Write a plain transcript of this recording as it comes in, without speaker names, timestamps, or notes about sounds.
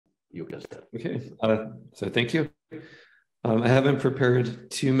you get that. Okay, so thank you. I haven't prepared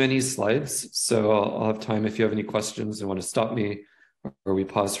too many slides, so I'll have time if you have any questions and want to stop me, or we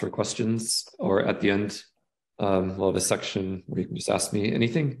pause for questions, or at the end, we'll have a section where you can just ask me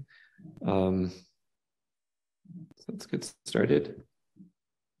anything. So let's get started.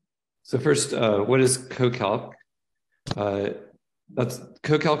 So first, what is CoCalc?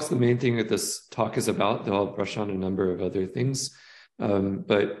 CoCalc's the main thing that this talk is about, though I'll brush on a number of other things.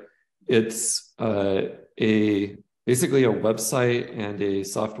 But it's basically a website and a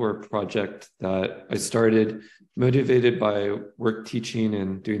software project that I started motivated by work teaching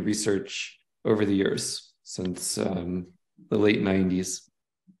and doing research over the years since the late 90s.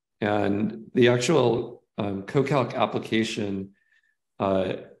 And the actual CoCalc application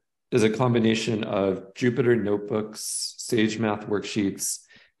is a combination of Jupyter notebooks, SageMath worksheets,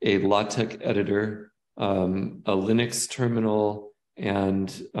 a LaTeX editor, a Linux terminal, and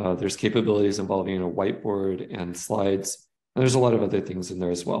there's capabilities involving a whiteboard and slides. And there's a lot of other things in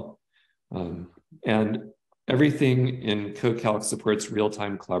there as well. And everything in CoCalc supports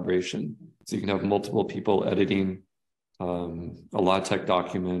real-time collaboration. So you can have multiple people editing a LaTeX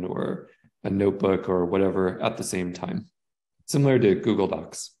document or a notebook or whatever at the same time, similar to Google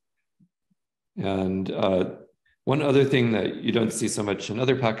Docs. And one other thing that you don't see so much in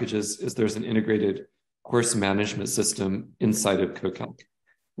other packages is there's an integrated course management system inside of CoCalc,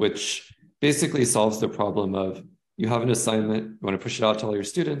 which basically solves the problem of you have an assignment, you want to push it out to all your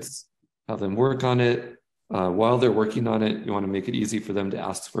students, have them work on it. While they're working on it, you want to make it easy for them to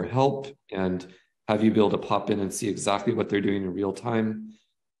ask for help and have you be able to pop in and see exactly what they're doing in real time,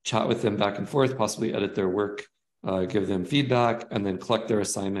 chat with them back and forth, possibly edit their work, give them feedback, and then collect their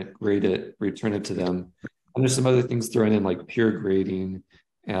assignment, grade it, return it to them. And there's some other things thrown in like peer grading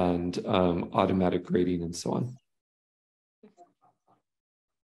and automatic grading and so on.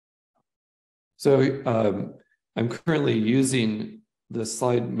 So I'm currently using the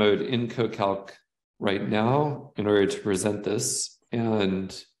slide mode in CoCalc right now in order to present this.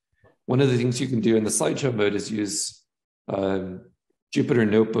 And one of the things you can do in the slideshow mode is use Jupyter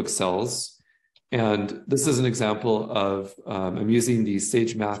Notebook cells. And this is an example of, I'm using the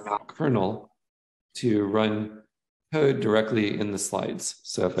SageMath kernel to run code directly in the slides.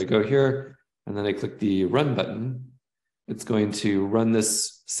 So if I go here and then I click the run button, it's going to run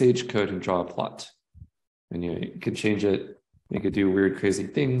this Sage code and draw a plot. And you can change it, make it do weird, crazy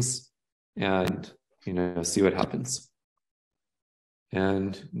things, and see what happens.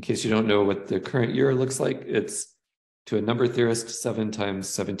 And in case you don't know what the current year looks like, it's to a number theorist 7 times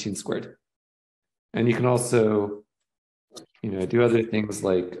 17 squared. And you can also do other things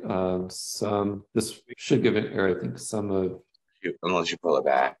like this should give an error, I think, some of... Unless you pull it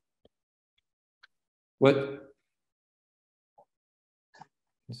back. What?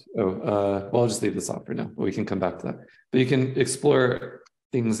 Well, I'll just leave this off for now, but we can come back to that. But you can explore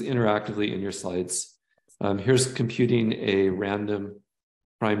things interactively in your slides. Here's computing a random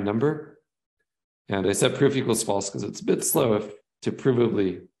prime number. And I set proof equals false because it's a bit slow to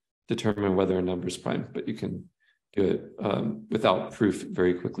provably determine whether a number is prime, but you can do it without proof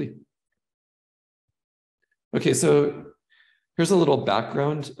very quickly. Okay, so here's a little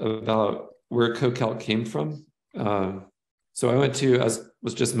background about where CoCalc came from. So I went to, as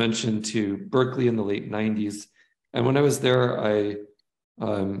was just mentioned, to Berkeley in the late 90s. And when I was there, I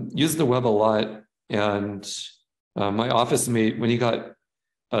used the web a lot. And my office mate, when he got,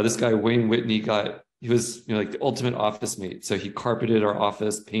 this guy, Wayne Whitney, he was like the ultimate office mate. So he carpeted our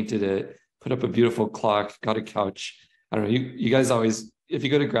office, painted it, put up a beautiful clock, got a couch. I don't know, you guys always, if you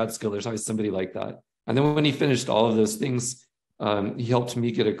go to grad school, there's always somebody like that. And then when he finished all of those things, he helped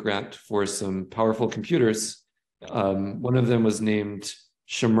me get a grant for some powerful computers. One of them was named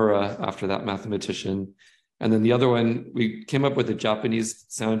Shimura after that mathematician. And then the other one, we came up with a Japanese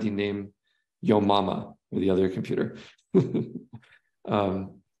sounding name, Yomama, for the other computer.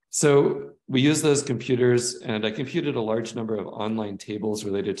 So we used those computers and I computed a large number of online tables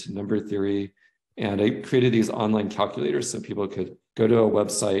related to number theory. And I created these online calculators so people could go to a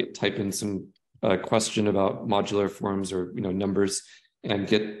website, type in some question about modular forms or numbers and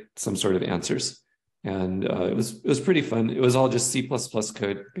get some sort of answers. And it was pretty fun. It was all just C++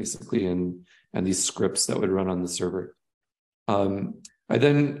 code basically and these scripts that would run on the server. I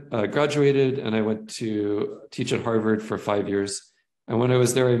then graduated and I went to teach at Harvard for 5 years. And when I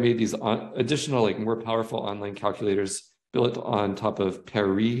was there, I made these additional, more powerful online calculators built on top of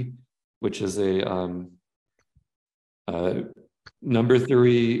Paris, which is a number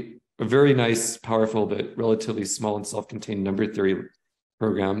theory, a very nice, powerful, but relatively small and self-contained number theory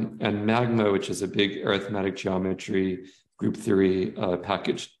program, and Magma, which is a big arithmetic geometry group theory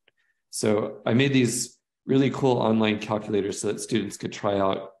package. So I made these really cool online calculators so that students could try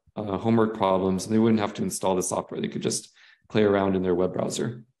out homework problems and they wouldn't have to install the software. They could just play around in their web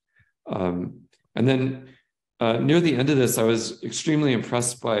browser. And then near the end of this, I was extremely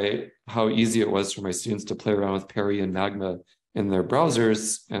impressed by how easy it was for my students to play around with Perry and Magma in their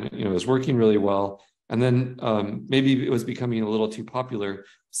browsers. And it was working really well. And then maybe it was becoming a little too popular.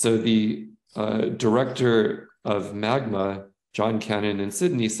 So the director of Magma, John Cannon in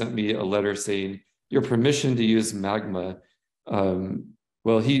Sydney, sent me a letter saying, your permission to use Magma.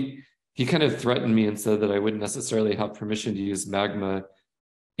 Well, he kind of threatened me and said that I wouldn't necessarily have permission to use Magma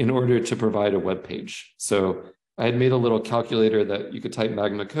in order to provide a web page. So I had made a little calculator that you could type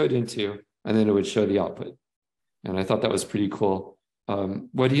Magma code into, and then it would show the output. And I thought that was pretty cool.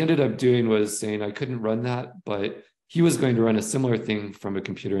 What he ended up doing was saying I couldn't run that, but he was going to run a similar thing from a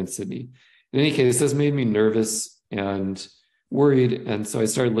computer in Sydney. In any case, this made me nervous and worried. And so I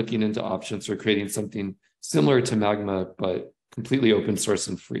started looking into options for creating something similar to Magma, but completely open source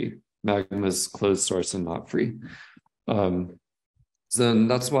and free. Magma's closed source and not free. So then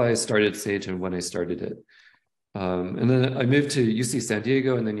that's why I started Sage and when I started it. And then I moved to UC San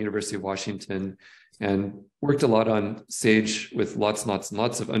Diego and then University of Washington and worked a lot on Sage with lots and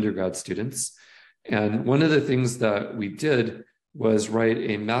lots of undergrad students. And one of the things that we did was write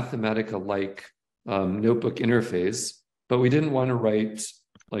a Mathematica-like notebook interface, but we didn't want to write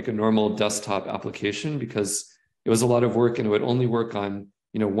like a normal desktop application because it was a lot of work and it would only work on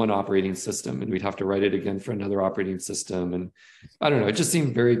one operating system, and we'd have to write it again for another operating system. And I don't know, it just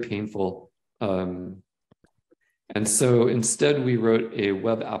seemed very painful. And so instead we wrote a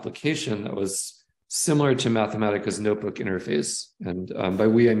web application that was similar to Mathematica's notebook interface. And by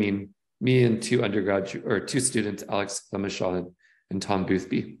we, I mean me and two students, Alex Clemishaw and Tom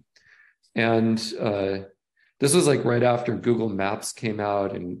Boothby. And this was like right after Google Maps came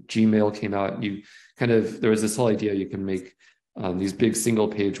out and Gmail came out. There was this whole idea you can make these big single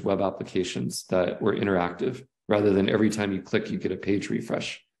page web applications that were interactive rather than every time you click, you get a page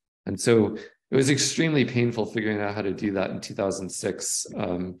refresh. And so it was extremely painful figuring out how to do that in 2006,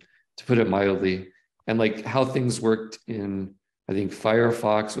 to put it mildly. And like how things worked in, I think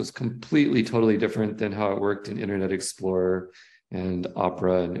Firefox was completely, totally different than how it worked in Internet Explorer and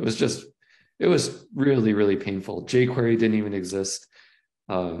Opera. And it was really, really painful. jQuery didn't even exist.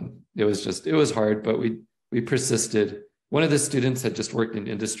 It was hard, but we persisted. One of the students had just worked in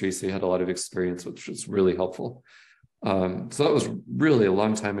industry, so he had a lot of experience, which was really helpful. So that was really a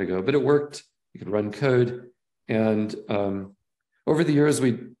long time ago, but it worked. You could run code. And over the years,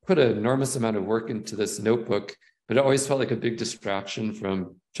 we put an enormous amount of work into this notebook, but it always felt like a big distraction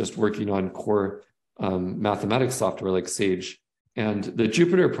from just working on core mathematics software like Sage. And the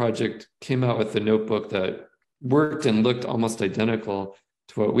Jupyter project came out with a notebook that worked and looked almost identical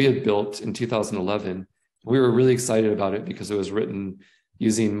to what we had built in 2011. We were really excited about it because it was written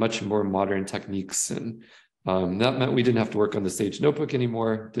using much more modern techniques. And that meant we didn't have to work on the Sage notebook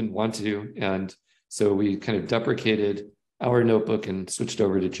anymore, didn't want to. And so we kind of deprecated our notebook and switched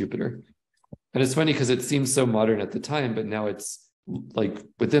over to Jupyter. And it's funny because it seems so modern at the time, but now it's like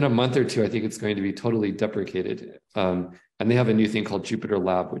within a month or two, I think it's going to be totally deprecated. And they have a new thing called Jupyter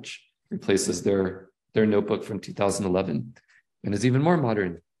Lab, which replaces their notebook from 2011 and is even more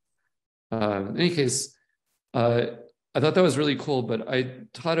modern. In any case, I thought that was really cool, but I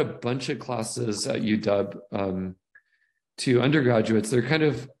taught a bunch of classes at UW to undergraduates.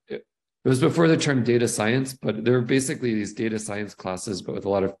 It was before the term data science, but they're basically these data science classes, but with a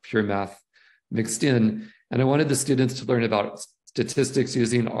lot of pure math mixed in. And I wanted the students to learn about statistics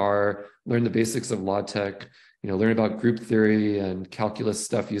using R, learn the basics of LaTeX, learn about group theory and calculus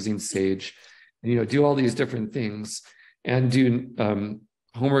stuff using Sage, and, do all these different things and do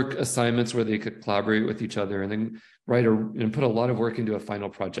homework assignments where they could collaborate with each other and then and put a lot of work into a final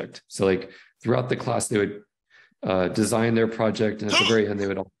project. So like throughout the class, they would design their project, and at the very end, they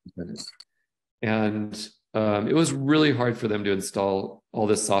would all present it. And it was really hard for them to install all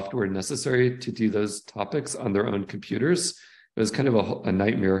the software necessary to do those topics on their own computers. It was kind of a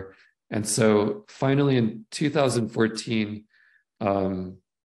nightmare. And so finally in 2013, in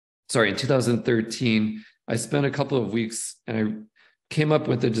 2013, I spent a couple of weeks and I came up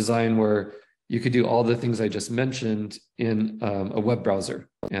with a design where you could do all the things I just mentioned in a web browser.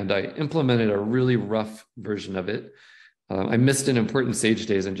 And I implemented a really rough version of it. I missed an important Sage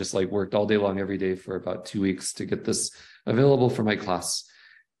days and just worked all day long every day for about 2 weeks to get this available for my class.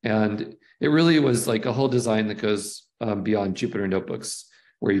 And it really was like a whole design that goes beyond Jupyter notebooks,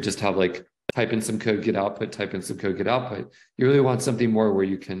 where you just have type in some code, get output, type in some code, get output. You really want something more where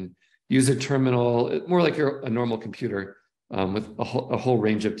you can use a terminal, more like a normal computer, with a whole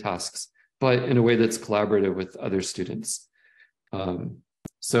range of tasks, but in a way that's collaborative with other students.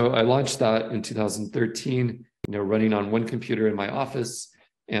 So I launched that in 2013, running on one computer in my office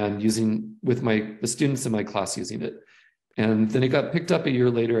and using with the students in my class using it. And then it got picked up a year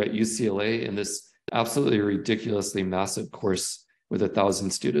later at UCLA in this absolutely ridiculously massive course with 1,000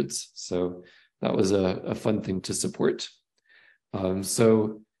 students. So that was a fun thing to support.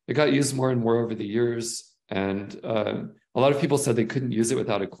 So it got used more and more over the years. And a lot of people said they couldn't use it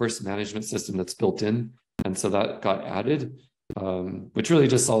without a course management system that's built in. And so that got added, which really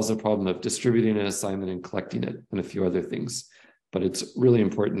just solves the problem of distributing an assignment and collecting it and a few other things. But it's really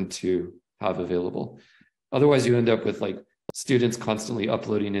important to have available. Otherwise, you end up with like students constantly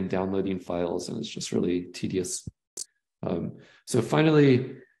uploading and downloading files, and it's just really tedious. So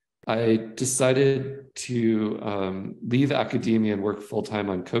finally, I decided to leave academia and work full-time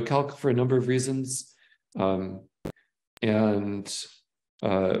on CoCalc for a number of reasons. And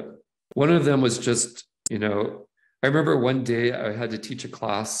one of them was just, I remember one day I had to teach a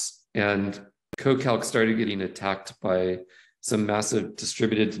class and CoCalc started getting attacked by some massive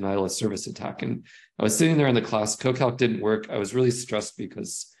distributed denial of service attack. And I was sitting there in the class, CoCalc didn't work. I was really stressed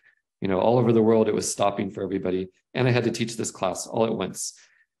because, all over the world, it was stopping for everybody. And I had to teach this class all at once.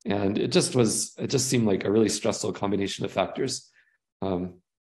 And it just seemed like a really stressful combination of factors.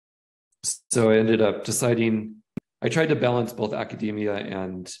 So I ended up deciding, I tried to balance both academia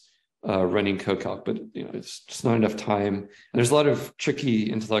and running CoCalc, but it's just not enough time. And there's a lot of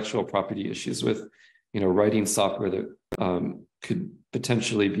tricky intellectual property issues with, writing software that could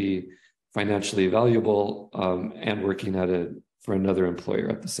potentially be financially valuable and working for another employer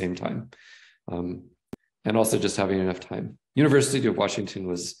at the same time. And also just having enough time. University of Washington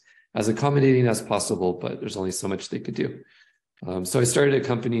was as accommodating as possible, but there's only so much they could do. So I started a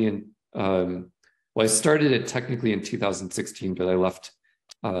company I started it technically in 2016, but I left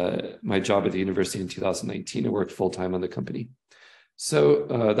my job at the university in 2019 and worked full-time on the company.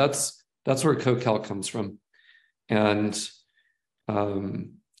 So that's where CoCalc comes from. And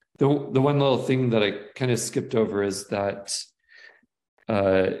the one little thing that I kind of skipped over is that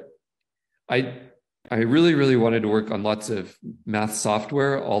I really, really wanted to work on lots of math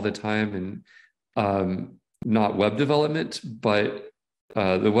software all the time and not web development, but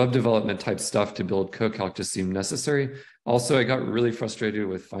the web development type stuff to build CoCalc just seemed necessary. Also, I got really frustrated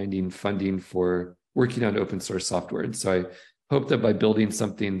with finding funding for working on open source software. And so I hoped that by building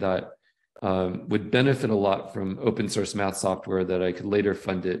something that would benefit a lot from open source math software, that I could later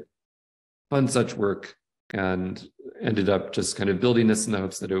fund such work, and ended up just kind of building this in the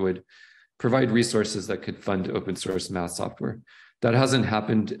hopes that it would provide resources that could fund open source math software. That hasn't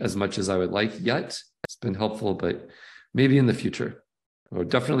happened as much as I would like yet. It's been helpful, but maybe in the future, or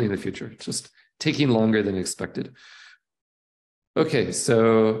definitely in the future. It's just taking longer than expected. Okay,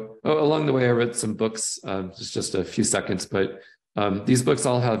 so along the way, I read some books, just a few seconds, but these books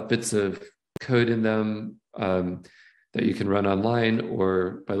all have bits of code in them that you can run online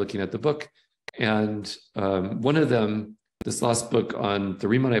or by looking at the book. And one of them, this last book on the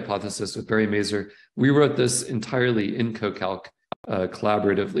Riemann hypothesis with Barry Mazur, we wrote this entirely in CoCalc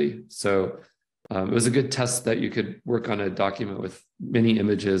collaboratively. So it was a good test that you could work on a document with many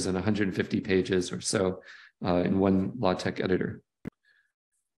images and 150 pages or so in one LaTeX editor.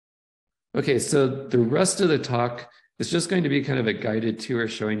 Okay, so the rest of the talk is just going to be kind of a guided tour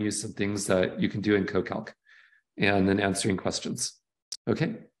showing you some things that you can do in CoCalc and then answering questions.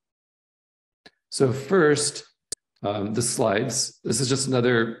 Okay. So first, the slides. This is just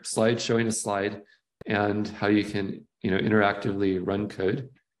another slide showing a slide and how you can, interactively run code.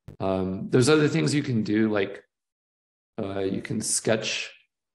 There's other things you can do, like you can sketch.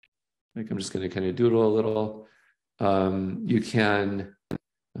 Like I'm just going to kind of doodle a little. You can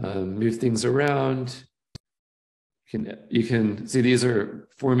move things around. You can see these are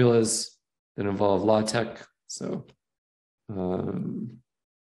formulas that involve LaTeX. So I don't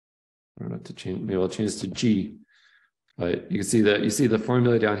know what to change. Maybe I'll change this to G. But you can see that you see the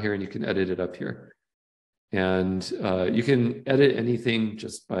formula down here, and you can edit it up here. And you can edit anything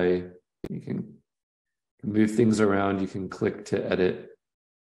just by, you can move things around. You can click to edit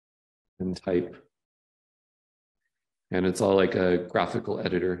and type. And it's all like a graphical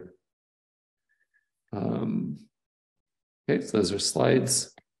editor. Okay, so those are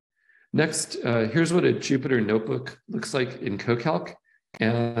slides. Next, here's what a Jupyter notebook looks like in CoCalc.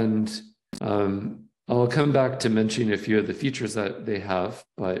 And I'll come back to mention a few of the features that they have,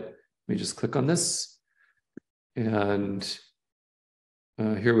 but let me just click on this. And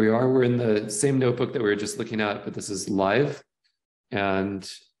here we are. We're in the same notebook that we were just looking at, but this is live. And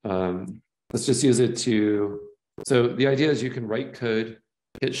let's just use it to So the idea is you can write code,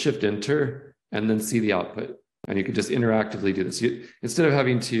 hit Shift Enter, and then see the output. And you can just interactively do this. Instead of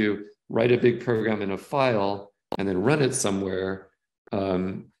having to write a big program in a file and then run it somewhere,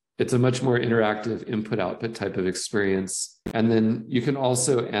 it's a much more interactive input-output type of experience. And then you can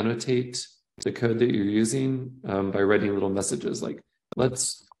also annotate the code that you're using by writing little messages like,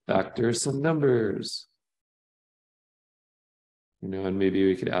 let's factor some numbers. And maybe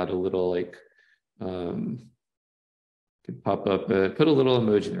we could add a little like, could pop up, put a little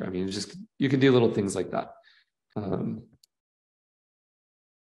emoji there. I mean, you can do little things like that.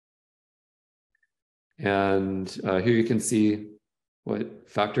 And here you can see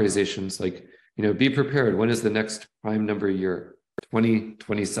what factorizations like, be prepared. When is the next prime number year?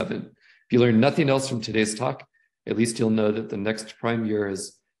 2027. If you learn nothing else from today's talk, at least you'll know that the next prime year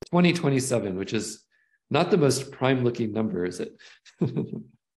is 2027, which is not the most prime looking number, is it?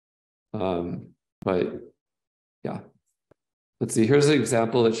 But yeah. Let's see, here's an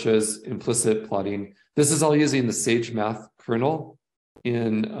example that shows implicit plotting. This is all using the SageMath kernel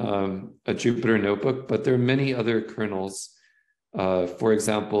in a Jupyter notebook, but there are many other kernels. For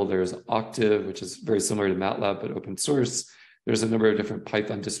example, there's Octave, which is very similar to MATLAB, but open source. There's a number of different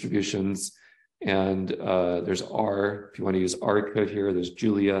Python distributions, and there's R, if you want to use R code here, there's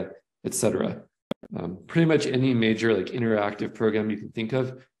Julia, etc. Pretty much any major like interactive program you can think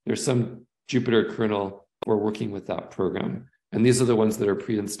of, there's some Jupyter kernel for working with that program. And these are the ones that are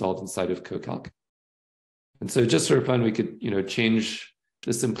pre-installed inside of CoCalc. And so just for fun, we could, change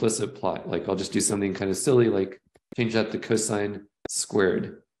this implicit plot. Like I'll just do something kind of silly, like change that to cosine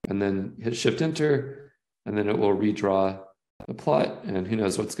squared, and then hit Shift Enter, and then it will redraw the plot, and who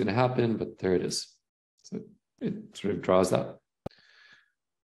knows what's going to happen, but there it is. So it sort of draws that.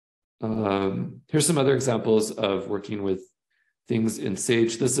 Here's some other examples of working with things in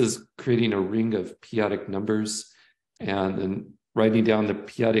Sage. This is creating a ring of p-adic numbers and then writing down the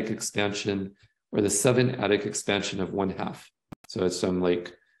p-adic expansion or the 7-adic expansion of 1/2. So it's some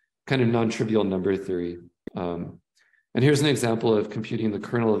like kind of non-trivial number theory. And here's an example of computing the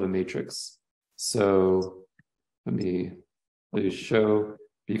kernel of a matrix. So let me show.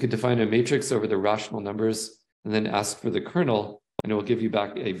 You could define a matrix over the rational numbers and then ask for the kernel, and it will give you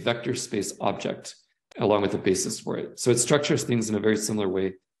back a vector space object along with a basis for it. So it structures things in a very similar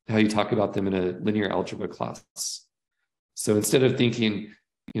way to how you talk about them in a linear algebra class. So instead of thinking,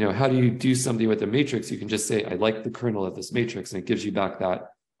 how do you do something with a matrix, you can just say, I like the kernel of this matrix, and it gives you back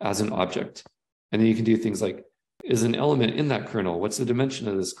that as an object. And then you can do things like, is an element in that kernel? What's the dimension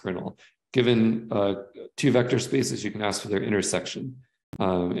of this kernel? Given 2 vector spaces, you can ask for their intersection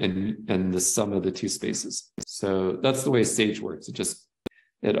and the sum of the 2 spaces. So that's the way Sage works.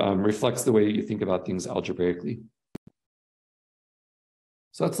 It reflects the way you think about things algebraically.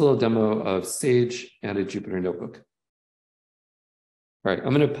 So that's a little demo of Sage and a Jupyter notebook. All right,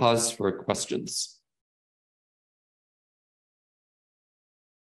 I'm going to pause for questions.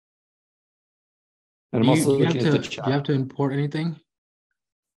 And I'm also looking at the chat. Do you have to import anything?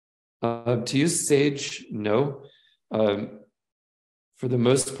 To use Sage, no. For the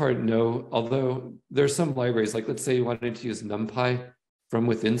most part, no. Although there's some libraries, like let's say you wanted to use NumPy from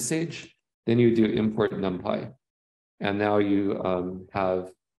within Sage, then you do import NumPy. And now you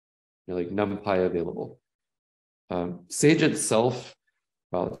have like NumPy available. Sage itself,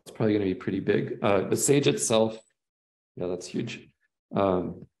 well, it's probably going to be pretty big. The Sage itself, yeah, that's huge.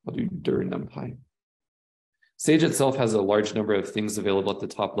 I'll do dir NumPy. Sage itself has a large number of things available at the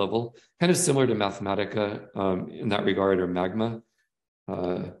top level, kind of similar to Mathematica in that regard, or Magma.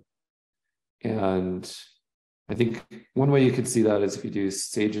 And I think one way you could see that is if you do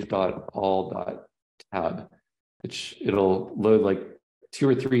sage.all.tab, which it'll load like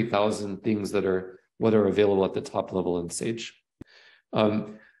 2,000 or 3,000 things that are available at the top level in Sage.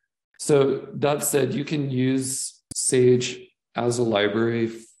 So that said, you can use Sage as a library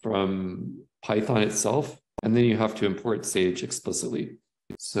from Python itself, and then you have to import Sage explicitly.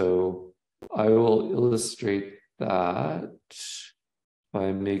 So I will illustrate that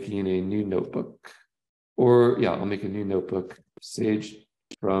by making a new notebook. Or yeah, I'll make a new notebook, Sage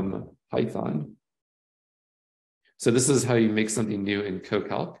from Python. So this is how you make something new in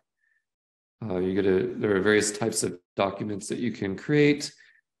CoCalc. There are various types of documents that you can create.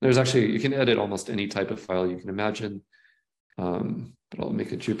 You can edit almost any type of file you can imagine. But I'll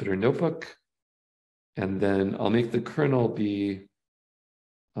make a Jupyter notebook. And then I'll make the kernel be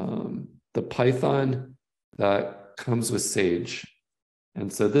the Python that comes with Sage.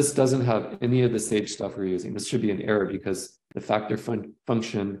 And so this doesn't have any of the Sage stuff we're using. This should be an error because the factor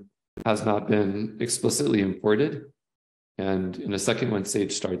function has not been explicitly imported. And in a second, when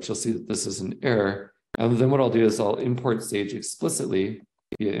Sage starts, you'll see that this is an error. And then what I'll do is I'll import Sage explicitly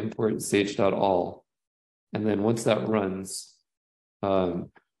via import sage.all. And then once that runs, I'll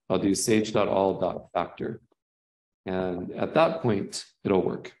do sage.all.factor. And at that point, it'll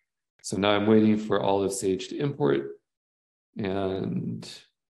work. So now I'm waiting for all of Sage to import, and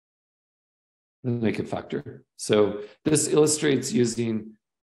then I can factor. So this illustrates the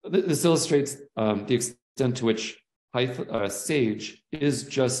extent to which Sage is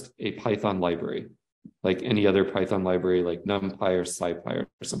just a Python library, like any other Python library, like NumPy or SciPy or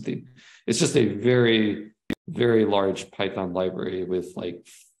something. It's just a very, very large Python library with like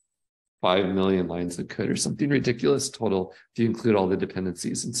 5 million lines of code or something ridiculous total if you include all the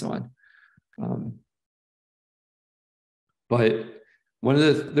dependencies and so on. But one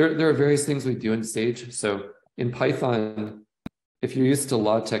of there are various things we do in Sage. So in Python, if you're used to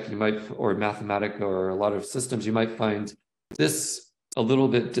LaTeX, you might, or Mathematica, or a lot of systems, you might find this a little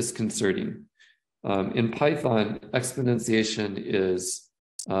bit disconcerting. In Python, exponentiation is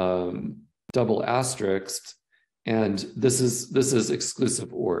double asterisked, and this is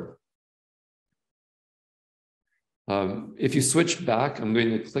exclusive OR. If you switch back, I'm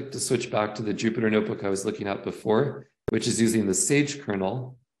going to click to switch back to the Jupyter notebook I was looking at before, which is using the Sage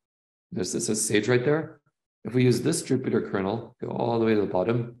kernel. There's this says Sage right there. If we use this Jupyter kernel, go all the way to the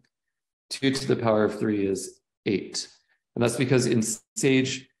bottom, 2 to the power of 3 is 8. And that's because in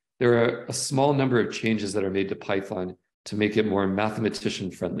Sage, there are a small number of changes that are made to Python to make it more mathematician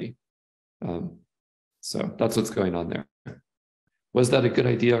friendly. So that's what's going on there. Was that a good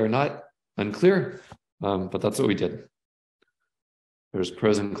idea or not? Unclear, but that's what we did. There's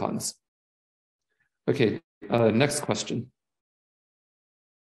pros and cons. Okay, next question.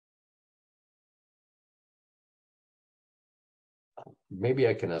 Maybe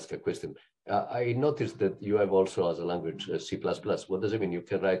I can ask a question. I noticed that you have also as a language C++. What does it mean? You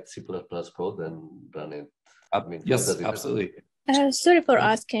can write C++ code and run it? I mean, yes, absolutely. Sorry for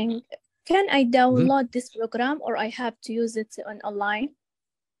asking. Can I download this program, or I have to use it online?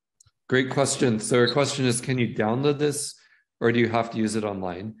 Great question. So our question is, can you download this, or do you have to use it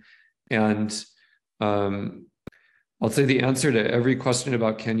online? And I'll say the answer to every question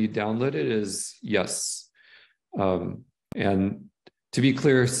about can you download it is yes. And to be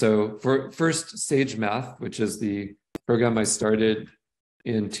clear, so for first SageMath, which is the program I started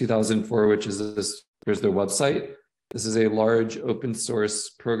in 2004, which is this, here's their website. This is a large open source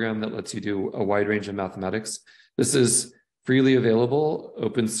program that lets you do a wide range of mathematics. This is freely available,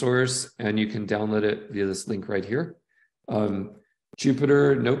 open source, and you can download it via this link right here.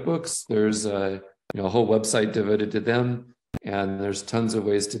 Jupyter notebooks, there's a whole website devoted to them, and there's tons of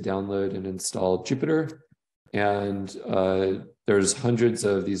ways to download and install Jupyter. And there's hundreds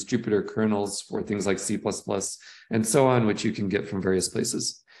of these Jupyter kernels for things like C++ and so on, which you can get from various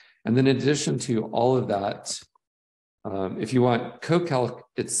places. And then in addition to all of that, if you want CoCalc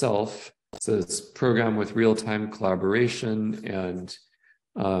itself, so it's a program with real-time collaboration and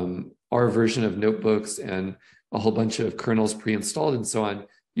our version of notebooks and a whole bunch of kernels pre-installed and so on,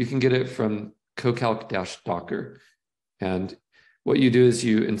 you can get it from CoCalc-Docker. And what you do is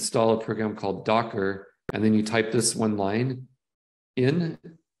you install a program called Docker, and then you type this one line in,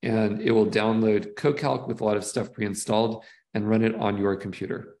 and it will download CoCalc with a lot of stuff pre-installed and run it on your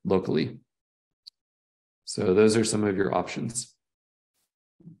computer locally. So those are some of your options.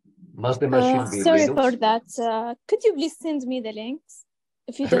 Must the machine be sorry Linux? for that. Could you please send me the links,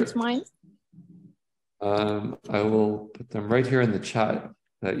 if you don't mind? I will put them right here in the chat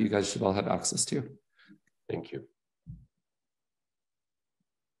that you guys should all have access to. Thank you.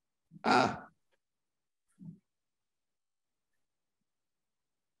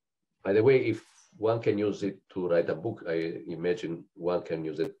 By the way, if one can use it to write a book, I imagine one can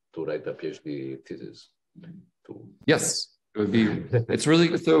use it to write a PhD thesis. Yes, it would be. It's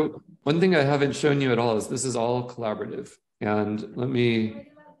really, so one thing I haven't shown you at all is this is all collaborative. And let me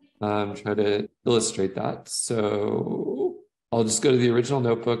try to illustrate that. So I'll just go to the original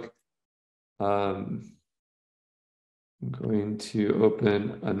notebook. I'm going to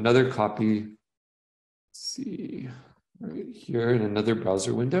open another copy. Let's see, right here in another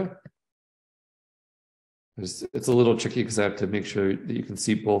browser window. It's a little tricky because I have to make sure that you can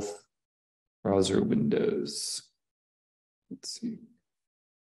see both browser windows. Let's see.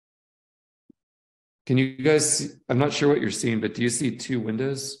 Can you guys see? I'm not sure what you're seeing, but do you see two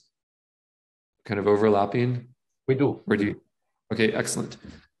windows kind of overlapping? We do. Or do you? Okay, excellent.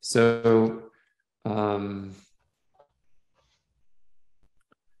 So,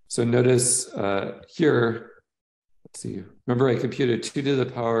 so notice here, let's see, remember I computed 2 to the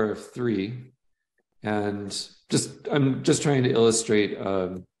power of 3, and I'm just trying to illustrate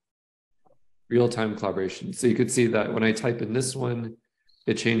real-time collaboration. So you could see that when I type in this one,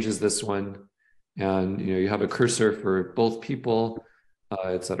 it changes this one. And you have a cursor for both people,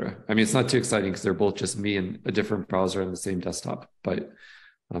 etc. I mean, it's not too exciting because they're both just me and a different browser on the same desktop. But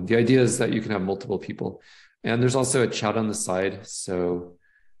the idea is that you can have multiple people. And there's also a chat on the side. So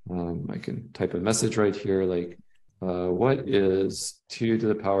I can type a message right here, like, what is 2 to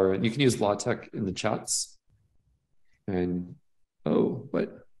the power? And you can use LaTeX in the chats. And, oh,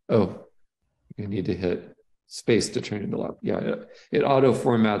 you need to hit space to turn it off. Yeah, it auto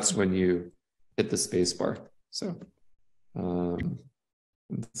formats when you hit the space bar. So,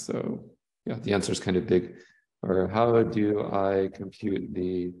 yeah, the answer is kind of big. Or how do I compute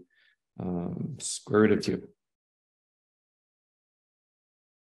the square root of 2?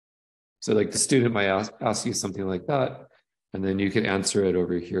 So like the student might ask you something like that, and then you can answer it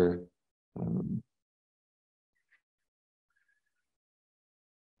over here.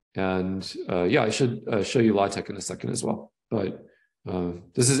 Yeah, I should show you LaTeX in a second as well. But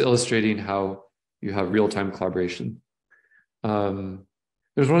this is illustrating how you have real-time collaboration.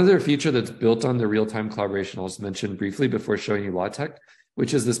 There's one other feature that's built on the real-time collaboration I'll just mention briefly before showing you LaTeX,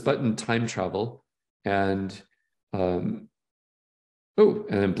 which is this button time travel. And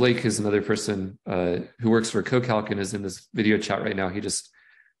and then Blake is another person who works for CoCalc and is in this video chat right now. He just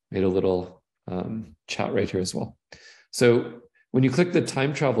made a little chat right here as well. So when you click the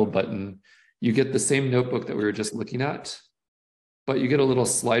time travel button, you get the same notebook that we were just looking at, but you get a little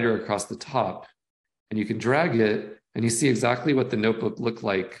slider across the top, and you can drag it, and you see exactly what the notebook looked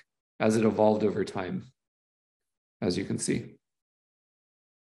like as it evolved over time, as you can see.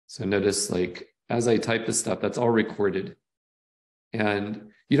 So notice, like, as I type this stuff, that's all recorded.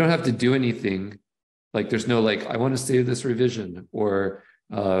 And you don't have to do anything. Like, there's no, like, I want to save this revision, or,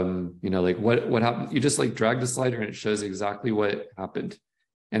 like, what happened? You just, like, drag the slider, and it shows exactly what happened.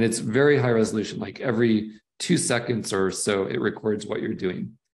 And it's very high resolution. Like, every 2 seconds or so, it records what you're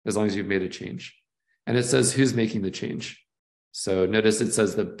doing, as long as you've made a change. And it says who's making the change. So notice it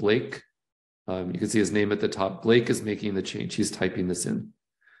says that Blake, you can see his name at the top. Blake is making the change. He's typing this in.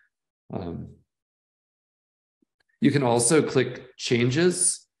 You can also click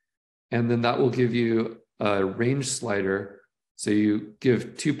changes, and then that will give you a range slider. So you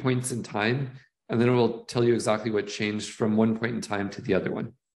give 2 points in time, and then it will tell you exactly what changed from one point in time to the other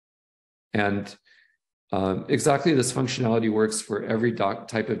one. And exactly this functionality works for every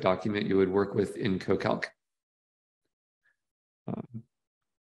type of document you would work with in CoCalc.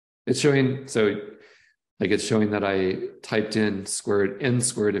 It's showing, so like it's showing that I typed in n square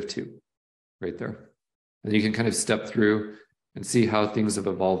root of 2 right there. And you can kind of step through and see how things have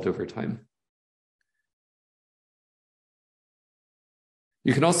evolved over time.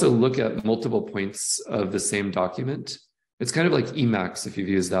 You can also look at multiple points of the same document. It's kind of like Emacs, if you've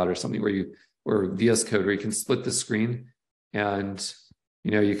used that, or something where or VS Code, where you can split the screen, and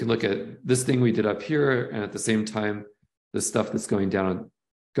you can look at this thing we did up here, and at the same time, the stuff that's going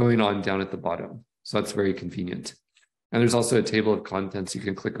on down at the bottom. So that's very convenient. And there's also a table of contents you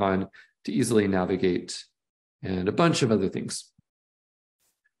can click on to easily navigate, and a bunch of other things.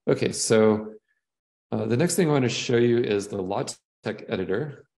 Okay, so the next thing I want to show you is the LaTeX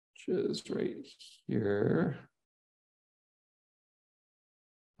editor, which is right here.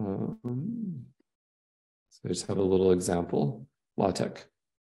 So I just have a little example, LaTeX.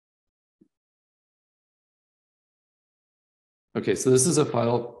 Okay, so this is a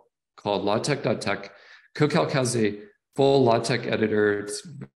file called latex.tech. CoCalc has a full LaTeX editor. It's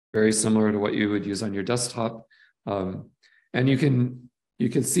very similar to what you would use on your desktop. And you can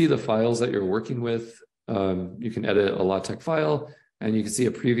see the files that you're working with. You can edit a LaTeX file, and you can see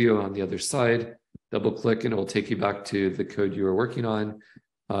a preview on the other side. Double click and it will take you back to the code you were working on.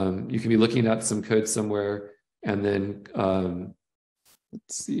 You can be looking at some code somewhere, and then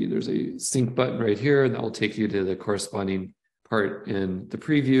let's see, there's a sync button right here, and that will take you to the corresponding part in the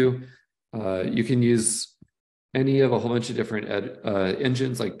preview. You can use any of a whole bunch of different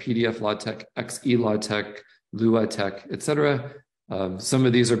engines like PDF LaTeX, XE LaTeX, LuaTeX, etc. Some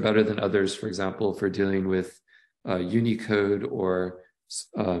of these are better than others, for example, for dealing with Unicode or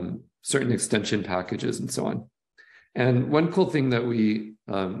certain extension packages and so on. And one cool thing that we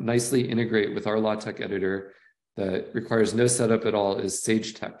nicely integrate with our LaTeX editor that requires no setup at all is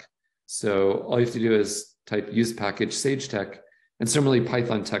SageTeX. So all you have to do is type use package SageTeX, and similarly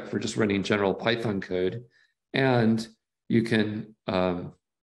Python Tech for just running general Python code. And you can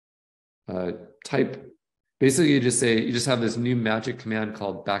type, basically you just have this new magic command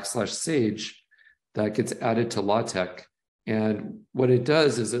called \sage that gets added to LaTeX. And what it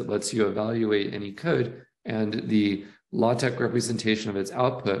does is it lets you evaluate any code, and the LaTeX representation of its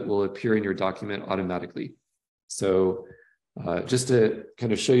output will appear in your document automatically. So just to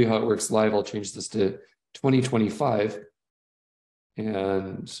kind of show you how it works live, I'll change this to 2025.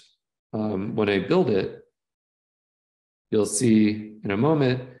 And when I build it, you'll see in a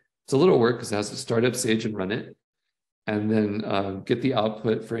moment, it's a little work because it has to start up Sage and run it, and then get the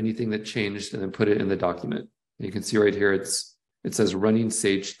output for anything that changed and then put it in the document. And you can see right here, it says running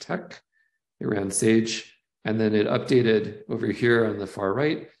Sage Tech. It ran Sage, and then it updated over here on the far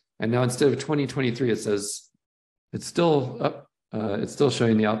right. And now instead of 2023, it says it's still up. It's still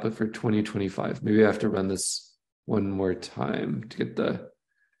showing the output for 2025. Maybe I have to run this one more time to get the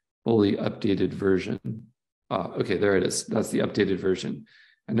fully updated version. Okay, there it is. That's the updated version.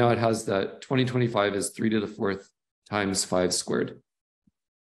 And now it has that 2025 is 3 to the 4th times 5 squared.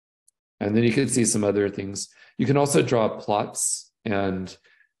 And then you can see some other things. You can also draw plots and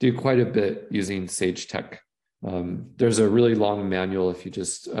do quite a bit using Sage Tech. There's a really long manual if you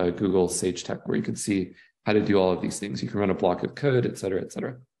just Google Sage Tech where you can see how to do all of these things. You can run a block of code, et cetera, et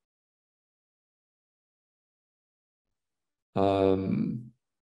cetera.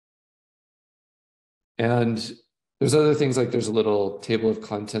 And there's other things like there's a little table of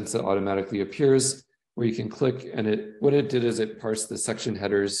contents that automatically appears where you can click, and what it did is it parsed the section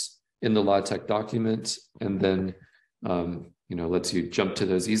headers in the LaTeX document, and then lets you jump to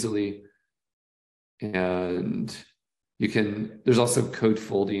those easily. And there's also code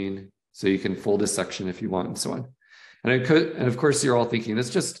folding, so you can fold a section if you want and so on. And of course you're all thinking it's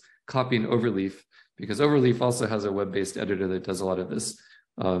just copying Overleaf, because Overleaf also has a web-based editor that does a lot of this.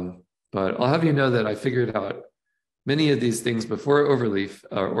 But I'll have you know that I figured out many of these things before Overleaf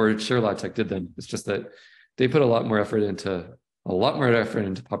or Share LaTeX did them. It's just that they put a lot more effort into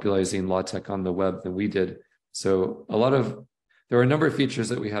popularizing LaTeX on the web than we did. So there were a number of features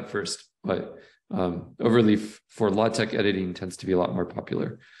that we had first, but Overleaf for LaTeX editing tends to be a lot more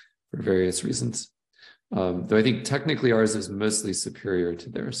popular for various reasons. Though I think technically ours is mostly superior to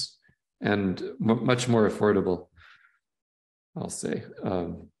theirs and much more affordable, I'll say.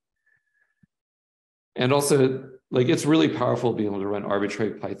 And also, it's really powerful being able to run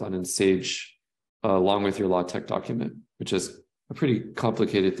arbitrary Python and Sage along with your LaTeX document, which is a pretty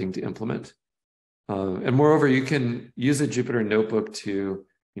complicated thing to implement. And moreover, you can use a Jupyter notebook to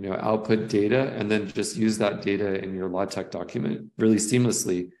output data and then just use that data in your LaTeX document really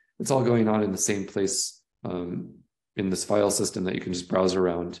seamlessly. It's all going on in the same place in this file system that you can just browse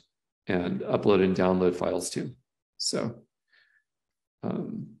around and upload and download files to. So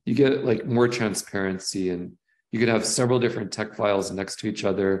you get more transparency, and you could have several different tech files next to each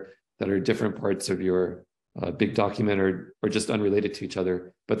other that are different parts of your big document or just unrelated to each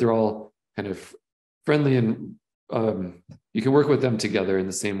other, but they're all kind of friendly, and you can work with them together in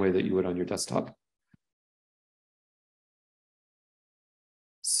the same way that you would on your desktop.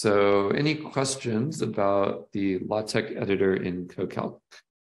 So any questions about the LaTeX editor in CoCalc?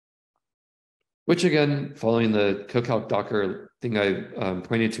 Which again, following the CoCalc Docker thing I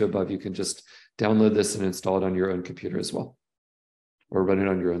pointed to above, you can just download this and install it on your own computer as well, or run it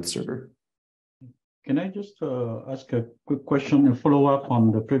on your own server. Can I just ask a quick question and follow up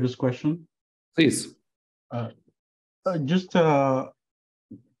on the previous question? Please.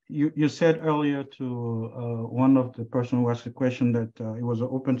 You said earlier to one of the person who asked a question that it was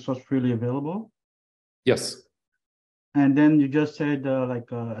open source freely available. Yes. And then you just said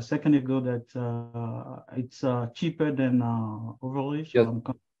a second ago that it's cheaper than Overleaf. So yep. I'm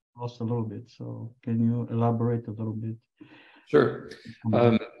lost a little bit. So can you elaborate a little bit? Sure.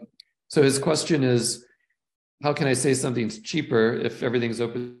 So his question is, how can I say something's cheaper if everything's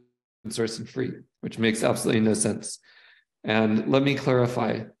open source and free, which makes absolutely no sense. And let me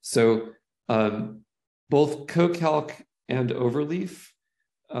clarify. So both CoCalc and Overleaf,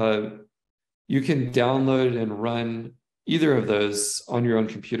 you can download and run either of those on your own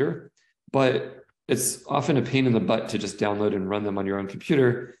computer, but it's often a pain in the butt to just download and run them on your own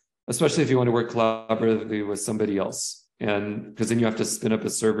computer, especially if you want to work collaboratively with somebody else. And because then you have to spin up a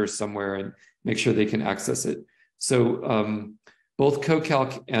server somewhere and make sure they can access it. So both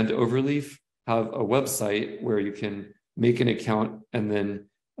CoCalc and Overleaf have a website where you can make an account and then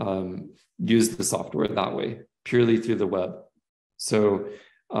use the software that way, purely through the web. So,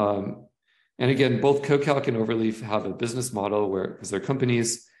 and again, both CoCalc and Overleaf have a business model because they're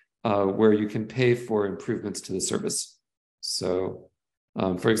companies where you can pay for improvements to the service. So,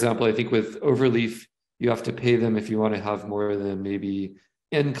 for example, I think with Overleaf, you have to pay them if you want to have more than maybe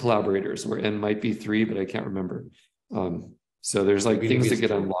N collaborators, where N might be 3, but I can't remember. So there's things that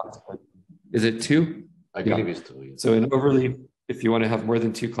get unlocked. Is it 2? I believe it's 2. Yes. So in Overleaf, if you want to have more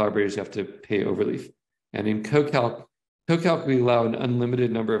than 2 collaborators, you have to pay Overleaf. And in CoCalc, CoCalc, we allow an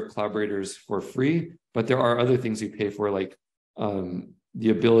unlimited number of collaborators for free, but there are other things you pay for, like the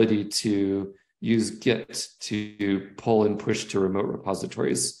ability to use Git to pull and push to remote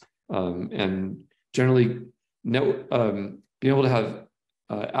repositories, and generally being able to have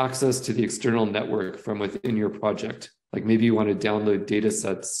access to the external network from within your project. Like maybe you want to download data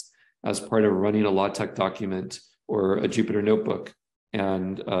sets as part of running a LaTeX document or a Jupyter notebook.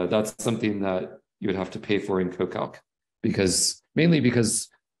 And that's something that you would have to pay for in CoCalc, mainly because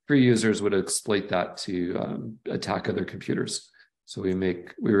free users would exploit that to attack other computers. So we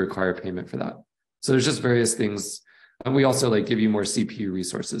require payment for that. So there's just various things. And we also give you more CPU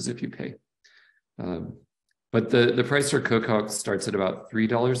resources if you pay. But the price for CoCalc starts at about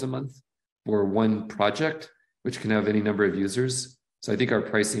 $3 a month for one project, which can have any number of users. So I think our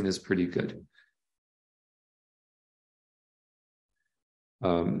pricing is pretty good.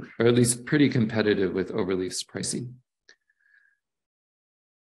 Or at least pretty competitive with Overleaf's pricing.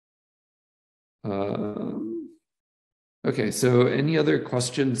 Okay, so any other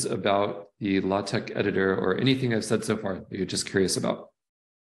questions about the LaTeX editor or anything I've said so far that you're just curious about?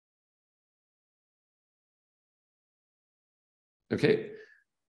 Okay,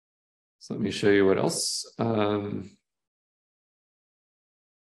 so let me show you what else. I'm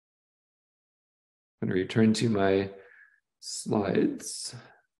going to return to my slides.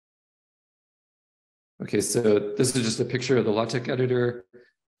 Okay, so this is just a picture of the LaTeX editor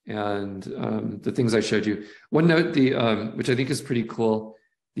and the things I showed you. One note, which I think is pretty cool,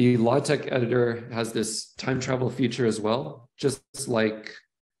 the LaTeX editor has this time travel feature as well, just like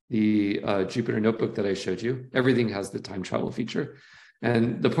the Jupyter notebook that I showed you. Everything has the time travel feature.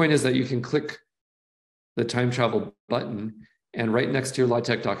 And the point is that you can click the time travel button, and right next to your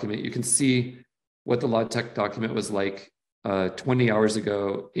LaTeX document, you can see what the LaTeX document was like 20 hours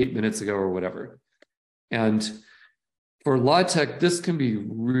ago, 8 minutes ago, or whatever. And for LaTeX, this can be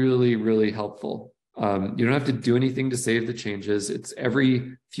really, really helpful. You don't have to do anything to save the changes. It's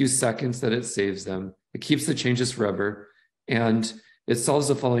every few seconds that it saves them. It keeps the changes forever. And it solves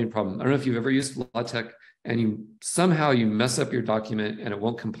the following problem. I don't know if you've ever used LaTeX and somehow you mess up your document and it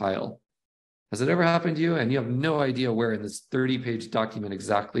won't compile. Has it ever happened to you? And you have no idea where in this 30-page document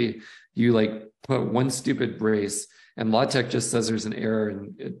exactly you put one stupid brace and LaTeX just says there's an error,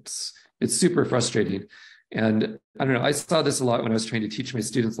 and it's super frustrating. And I don't know, I saw this a lot when I was trying to teach my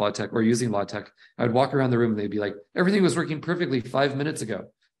students LaTeX or using LaTeX. I would walk around the room and they'd be like, everything was working perfectly 5 minutes ago.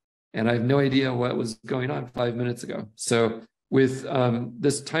 And I have no idea what was going on 5 minutes ago. So with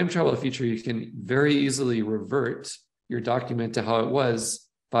this time travel feature, you can very easily revert your document to how it was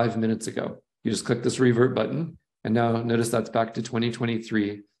 5 minutes ago. You just click this revert button, and now notice that's back to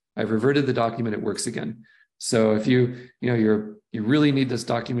 2023. I've reverted the document, it works again. So if you really need this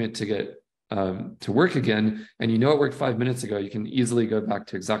document to get to work again, and it worked 5 minutes ago, you can easily go back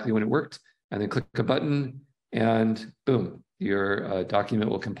to exactly when it worked, and then click a button, and boom, your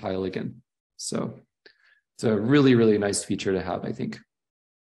document will compile again. So it's a really, really nice feature to have, I think.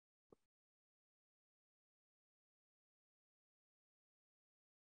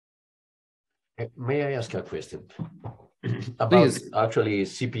 May I ask a question about Please. actually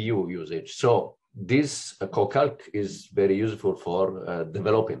CPU usage? So this CoCalc is very useful for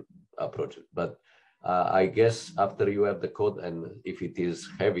developing a project, but I guess after you have the code, and if it is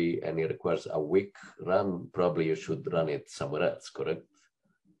heavy and it requires a week run, probably you should run it somewhere else, correct?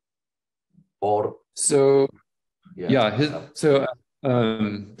 Or so yeah.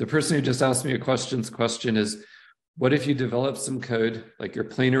 The person who just asked me a question is, what if you develop some code, like you're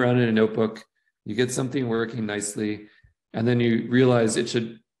playing around in a notebook, you get something working nicely, and then you realize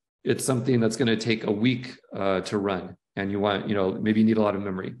it's something that's going to take a week to run, and you want, maybe you need a lot of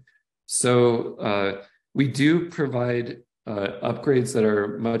memory. So we do provide upgrades that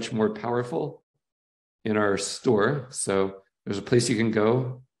are much more powerful in our store. So there's a place you can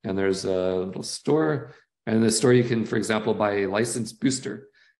go, and there's a little store, and in the store you can, for example, buy a license booster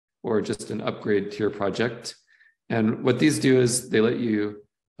or just an upgrade to your project. And what these do is they let you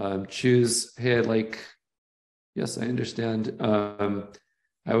choose, hey, yes, I understand.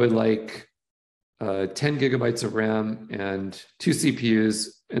 I would like 10 gigabytes of RAM and 2 CPUs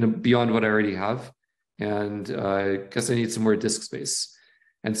and beyond what I already have. And I guess I need some more disk space.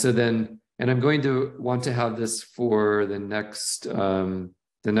 And so then, and I'm going to want to have this for the next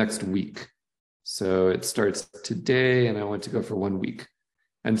week. So it starts today and I want to go for 1 week.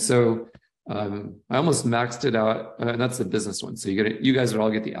 And so I almost maxed it out, and that's the business one. So you guys would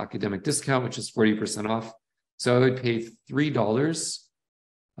all get the academic discount, which is 40% off. So I would pay $3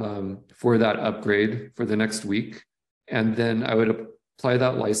 for that upgrade for the next week. And then I would apply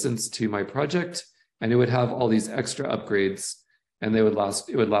that license to my project. and it would have all these extra upgrades, and it would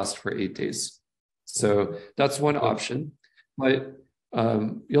last for 8 days. So that's one option, but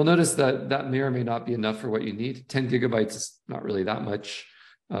you'll notice that that may or may not be enough for what you need. 10 gigabytes is not really that much,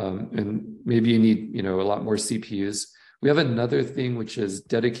 and maybe you need a lot more CPUs. We have another thing which is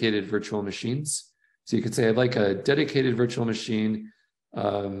dedicated virtual machines. So you could say I'd like a dedicated virtual machine,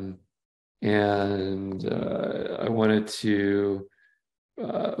 and I wanted to.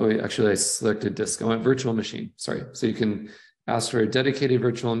 Actually, I selected disk. I want virtual machine. Sorry. So you can ask for a dedicated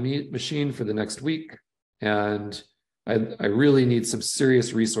virtual machine for the next week, and I really need some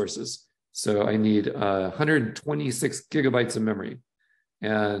serious resources. So I need 126 gigabytes of memory,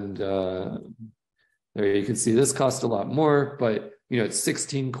 and there you can see this costs a lot more, but it's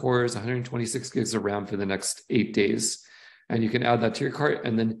 16 cores, 126 gigs of RAM for the next 8 days, and you can add that to your cart,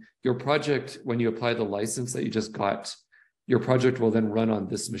 and then your project, when you apply the license that you just got, your project will then run on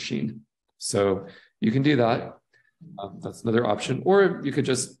this machine. So you can do that. That's another option. Or you could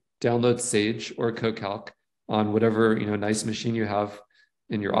just download Sage or CoCalc on whatever nice machine you have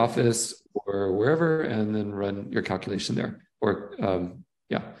in your office or wherever, and then run your calculation there. Or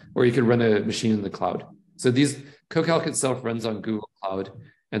or you could run a machine in the cloud. So CoCalc itself runs on Google Cloud,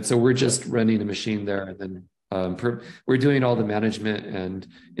 and so we're just running a machine there, and then we're doing all the management and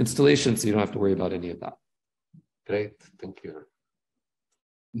installation, so you don't have to worry about any of that. Great, thank you.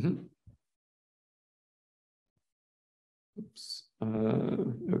 Mm-hmm. Oops.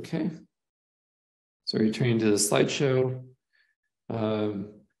 Okay. So returning to the slideshow.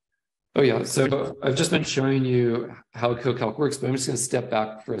 Oh yeah, so I've just been showing you how CoCalc works, but I'm just going to step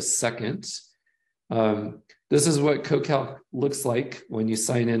back for a second. This is what CoCalc looks like when you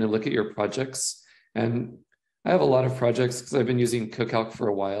sign in and look at your projects. And I have a lot of projects because I've been using CoCalc for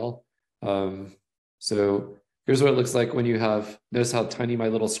a while. So here's what it looks like when you notice how tiny my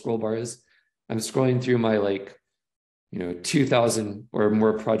little scroll bar is. I'm scrolling through my 2,000 or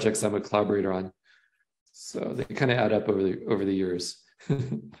more projects I'm a collaborator on. So they kind of add up over the years.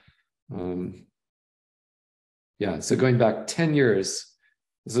 So going back 10 years,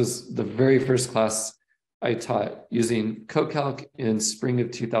 this is the very first class I taught using CoCalc in spring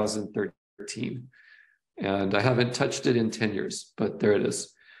of 2013. And I haven't touched it in 10 years, but there it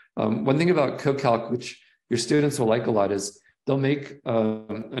is. One thing about CoCalc, which your students will like a lot, is they'll make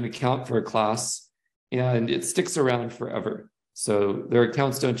an account for a class and it sticks around forever. So their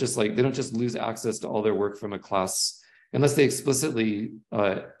accounts don't just lose access to all their work from a class unless they explicitly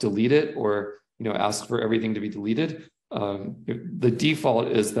delete it or ask for everything to be deleted. The default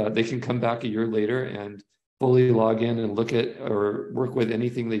is that they can come back a year later and fully log in and look at or work with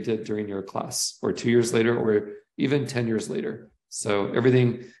anything they did during your class, or 2 years later, or even 10 years later. So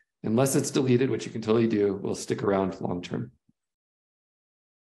everything, unless it's deleted, which you can totally do, will stick around long term.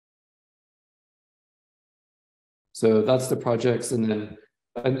 So that's the projects. And then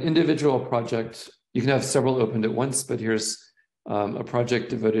an individual project, you can have several opened at once, but here's a project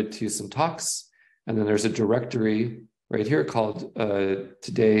devoted to some talks. And then there's a directory right here called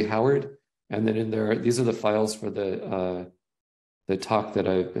Today Howard. And then in there, these are the files for the talk that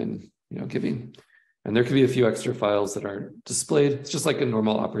I've been giving. And there could be a few extra files that aren't displayed. It's just like a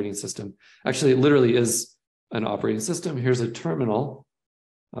normal operating system. Actually, it literally is an operating system. Here's a terminal.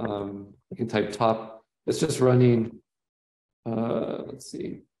 You can type top. It's just running, let's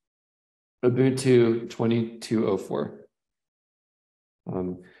see, Ubuntu 2204.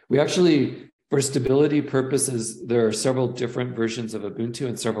 We actually, for stability purposes, there are several different versions of Ubuntu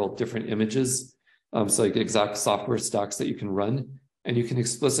and several different images. So like exact software stacks that you can run, and you can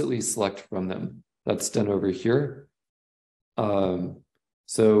explicitly select from them. That's done over here.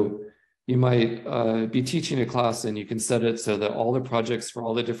 So you might be teaching a class and you can set it so that all the projects for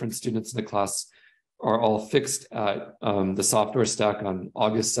all the different students in the class are all fixed at the software stack on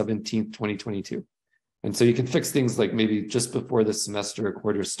August 17th, 2022. And so you can fix things like maybe just before the semester or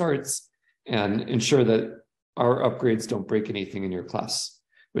quarter starts and ensure that our upgrades don't break anything in your class,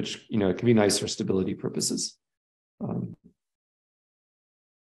 which it can be nice for stability purposes.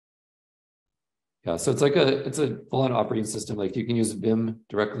 So it's a full-on operating system. Like you can use Vim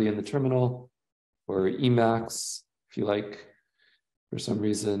directly in the terminal, or Emacs if you like. For some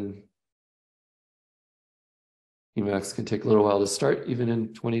reason, Emacs can take a little while to start, even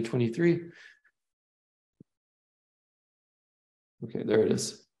in 2023. Okay, there it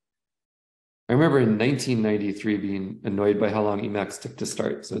is. I remember in 1993 being annoyed by how long Emacs took to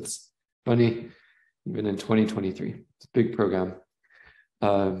start. So it's funny, even in 2023. It's a big program.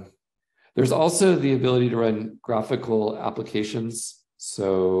 There's also the ability to run graphical applications.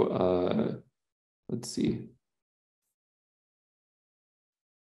 So let's see.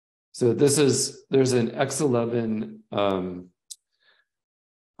 So there's an X11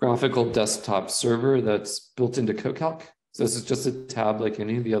 graphical desktop server that's built into CoCalc. So this is just a tab like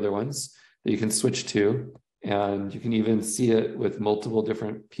any of the other ones that you can switch to. And you can even see it with multiple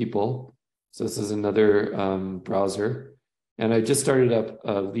different people. So this is another browser. And I just started up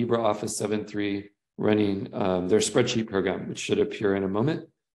LibreOffice 7.3 running their spreadsheet program, which should appear in a moment.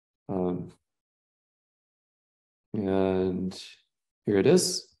 And here it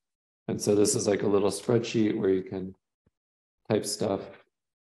is. And so this is like a little spreadsheet where you can type stuff.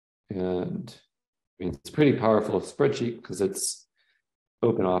 And I mean, it's a pretty powerful spreadsheet because it's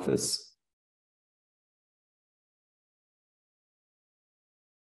open office.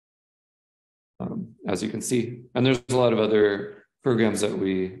 As you can see, and there's a lot of other programs that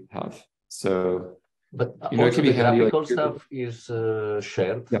we have. So, but you know, it can be handy. Graphical like, stuff is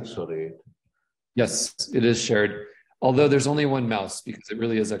shared. Yeah. Sorry. Yes, it is shared. Although there's only one mouse because it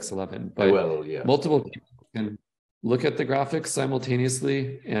really is X11. But well, yeah. Multiple people can look at the graphics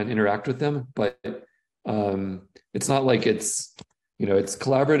simultaneously and interact with them. But it's not like it's, you know, it's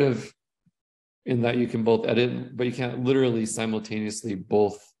collaborative in that you can both edit, but you can't literally simultaneously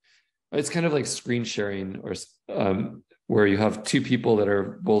both. It's kind of like screen sharing, or where you have two people that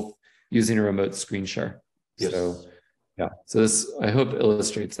are both using a remote screen share. Yes. So yeah, so this, I hope,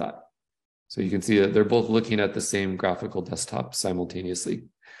 illustrates that. So you can see that they're both looking at the same graphical desktop simultaneously.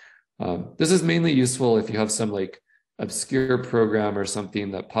 This is mainly useful if you have some like obscure program or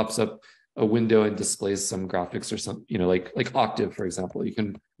something that pops up a window and displays some graphics or some, you know, like Octave, for example. You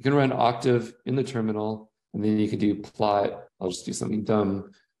can run Octave in the terminal, and then you can do plot. I'll just do something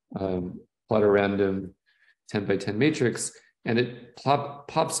dumb. Plot a random 10 by 10 matrix, and it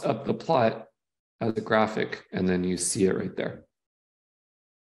pops up the plot as a graphic, and then you see it right there.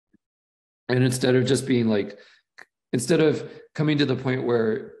 And instead of just being like, instead of coming to the point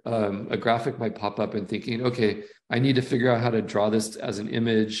where a graphic might pop up and thinking, okay, I need to figure out how to draw this as an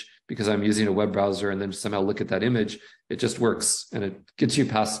image because I'm using a web browser, and then somehow look at that image, it just works, and it gets you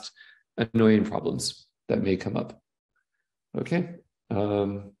past annoying problems that may come up. Okay.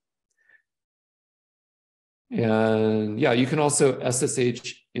 And yeah, you can also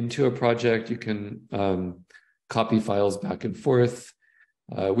SSH into a project. You can copy files back and forth.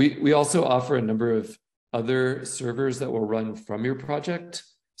 We also offer a number of other servers that will run from your project.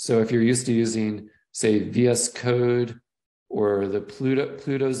 So if you're used to using, say, VS Code or the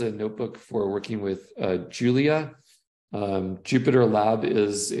Pluto's a notebook for working with Julia. Jupyter Lab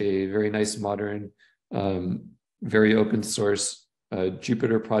is a very nice, modern, very open source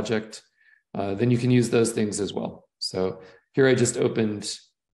Jupyter project. Then you can use those things as well. So here I just opened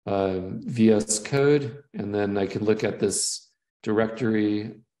VS Code, and then I can look at this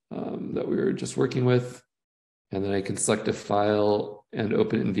directory that we were just working with, and then I can select a file and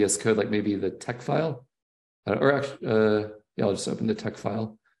open it in VS Code, like maybe the tech file, or actually, yeah, I'll just open the tech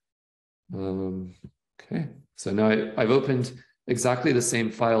file. Okay, so now I've opened exactly the same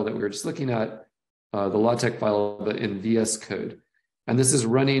file that we were just looking at, the LaTeX file, but in VS Code. And this is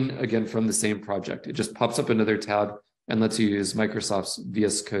running, again, from the same project. It just pops up another tab and lets you use Microsoft's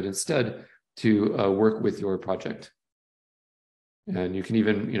VS Code instead to work with your project. And you can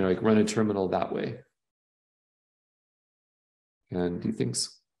even, you know, like run a terminal that way and do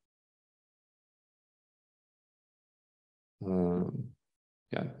things.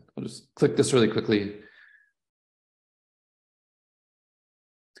 Yeah, I'll just click this really quickly.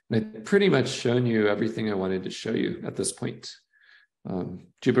 And I've pretty much shown you everything I wanted to show you at this point.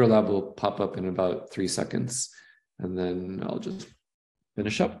 Jupyter Lab will pop up in about 3 seconds, and then I'll just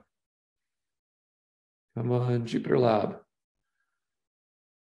finish up. Come on, Jupyter Lab.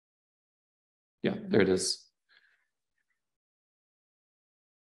 Yeah, there it is.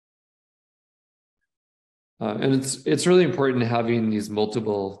 And it's really important having these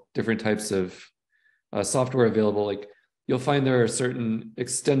multiple different types of software available. Like you'll find there are certain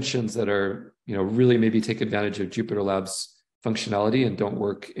extensions that are, you know, really maybe take advantage of Jupyter Lab's functionality and don't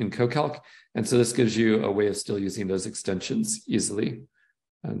work in CoCalc. And so this gives you a way of still using those extensions easily.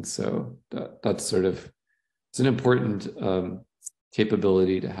 And so that's sort of, it's an important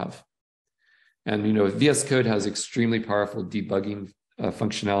capability to have. And, you know, VS Code has extremely powerful debugging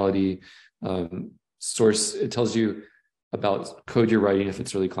functionality. Source, it tells you about code you're writing if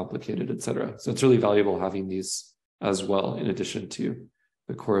it's really complicated, et cetera. So it's really valuable having these as well, in addition to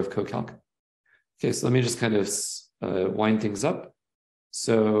the core of CoCalc. Okay, so let me just kind of wind things up.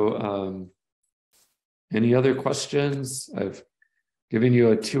 So any other questions? I've given you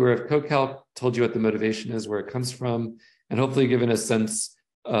a tour of CoCalc, told you what the motivation is, where it comes from, and hopefully given a sense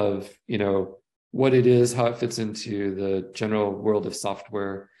of, you know, what it is, how it fits into the general world of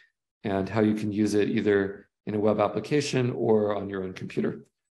software, and how you can use it either in a web application or on your own computer.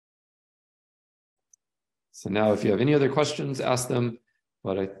 So now if you have any other questions, ask them,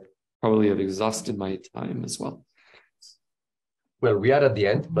 but I probably have exhausted my time as well. Well, we are at the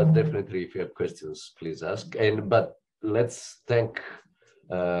end, but definitely if you have questions, please ask. But let's thank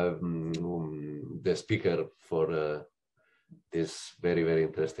the speaker for this very, very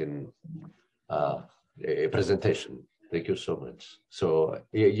interesting presentation. Thank you so much. So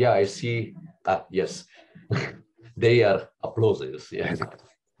yeah, I see. Yes, they are applauses. Yeah.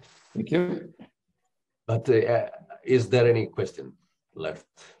 Thank you. But is there any question left?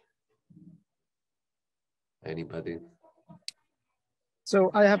 Anybody?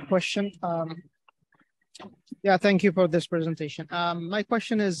 So I have a question. Yeah, thank you for this presentation. My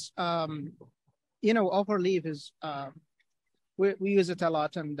question is, overleaf is, we use it a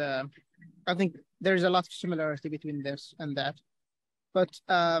lot, and I think there's a lot of similarity between this and that. But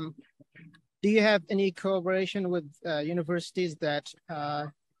do you have any cooperation with universities that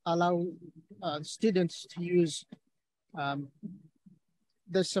allow students to use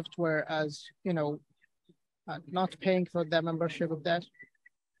the software as, not paying for the membership of that?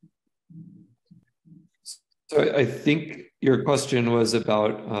 So I think your question was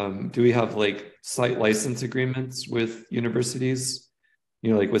about, do we have like site license agreements with universities,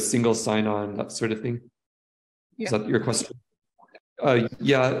 like with single sign-on, that sort of thing? Yeah. Is that your question?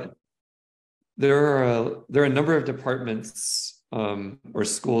 Yeah, there are a number of departments or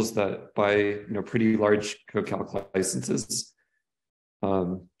schools that buy pretty large CoCalc licenses.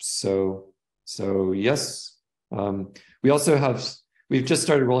 So yes, we've just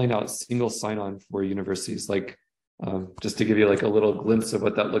started rolling out single sign-on for universities, like just to give you like a little glimpse of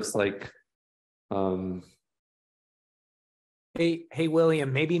what that looks like. Hey,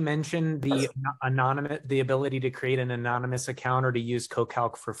 William, maybe mention the ability to create an anonymous account or to use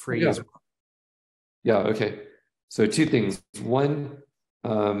CoCalc for free as well. Yeah, okay. So two things. One,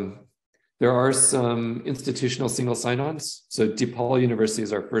 there are some institutional single sign-ons. So DePaul University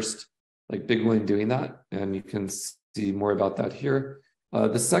is our first like big one doing that, and you can see more about that here.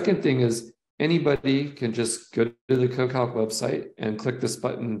 The second thing is anybody can just go to the CoCalc website and click this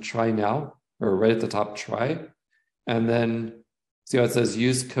button, try now, or right at the top, try. And then see how it says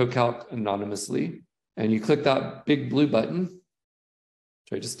use CoCalc anonymously. And you click that big blue button,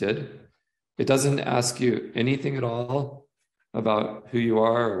 which I just did. It doesn't ask you anything at all about who you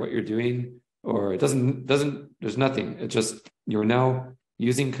are or what you're doing, or there's nothing. It just, you're now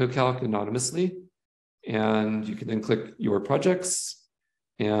using CoCalc anonymously, and you can then click your projects,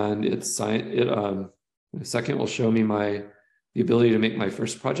 and in a second will show me the ability to make my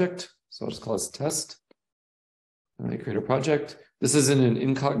first project. So I'll just call this test. And I create a project. This is in an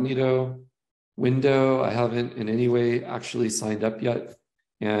incognito window. I haven't in any way actually signed up yet,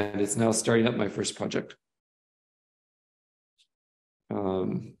 and it's now starting up my first project.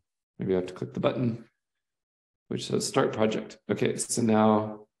 Maybe I have to click the button which says start project. Okay, so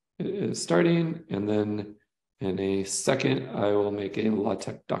now it is starting, and then in a second, I will make a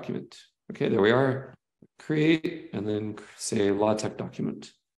LaTeX document. Okay, there we are. Create, and then say LaTeX document.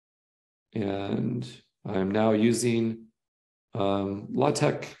 And I'm now using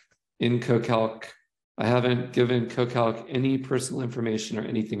LaTeX in CoCalc. I haven't given CoCalc any personal information or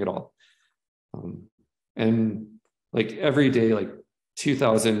anything at all. And like every day, like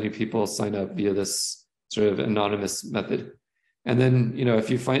 2,000 new people sign up via this sort of anonymous method. And then, if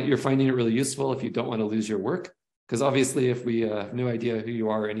you're finding it really useful, if you don't want to lose your work, because obviously if we have no idea who you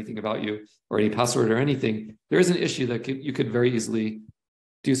are or anything about you or any password or anything, there is an issue that you could very easily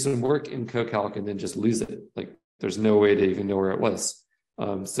do some work in CoCalc and then just lose it. Like there's no way to even know where it was.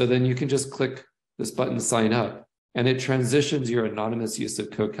 So then you can just click this button, sign up, and it transitions your anonymous use of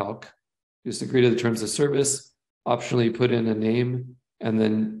CoCalc. Just agree to the terms of service, optionally put in a name, and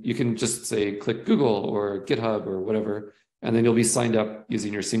then you can just say, click Google or GitHub or whatever, and then you'll be signed up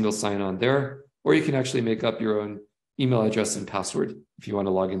using your single sign-on there, or you can actually make up your own email address and password if you want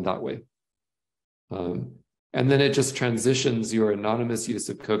to log in that way. And then it just transitions your anonymous use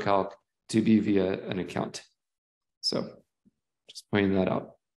of CoCalc to be via an account. So just pointing that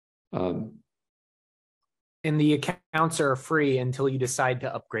out. And the accounts are free until you decide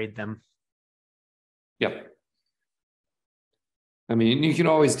to upgrade them. Yep. I mean, you can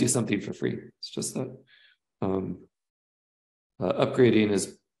always do something for free. It's just that upgrading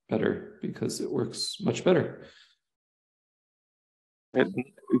is better because it works much better.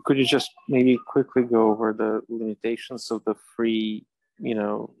 Could you just maybe quickly go over the limitations of the free,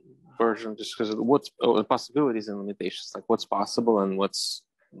 version, just because of the possibilities and limitations, like what's possible and what's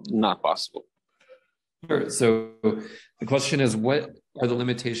not possible? Sure. So the question is, what are the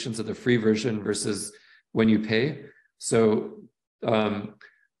limitations of the free version versus when you pay? So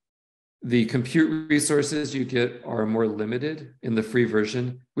the compute resources you get are more limited in the free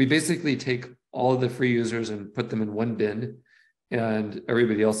version. We basically take all of the free users and put them in one bin and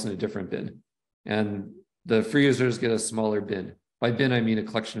everybody else in a different bin. And the free users get a smaller bin. By bin, I mean a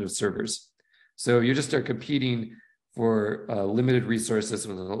collection of servers. So you just start competing for limited resources.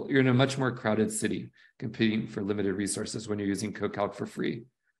 You're in a much more crowded city competing for limited resources when you're using CoCalc for free.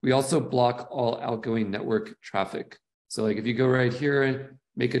 We also block all outgoing network traffic. So like if you go right here,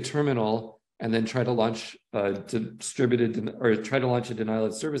 make a terminal, and then try to launch a try to launch a denial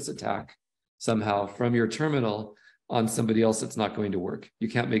of service attack somehow from your terminal on somebody else, it's not going to work. You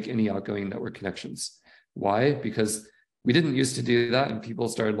can't make any outgoing network connections. Why? Because we didn't used to do that and people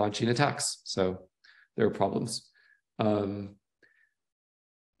started launching attacks. So there are problems. Are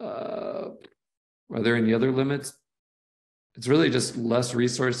there any other limits? It's really just less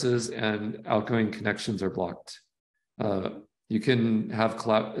resources and outgoing connections are blocked. You can have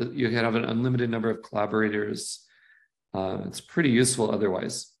an unlimited number of collaborators. It's pretty useful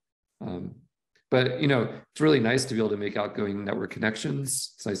otherwise. But it's really nice to be able to make outgoing network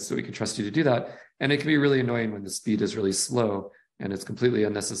connections. It's nice so we can trust you to do that. And it can be really annoying when the speed is really slow and it's completely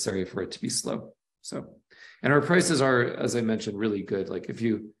unnecessary for it to be slow. So, and our prices are, as I mentioned, really good. Like if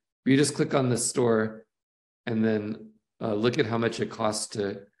you just click on the store and then look at how much it costs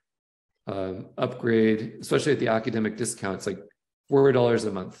to upgrade, especially at the academic discount, it's like $4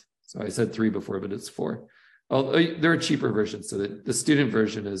 a month. So I said 3 before, but it's 4. There are cheaper versions. So the student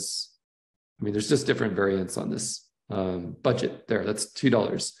version is, there's just different variants on this budget there. That's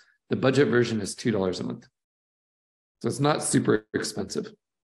 $2. The budget version is $2 a month. So it's not super expensive.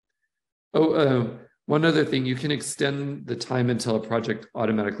 One other thing, you can extend the time until a project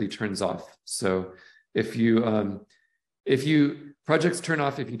automatically turns off. So if projects turn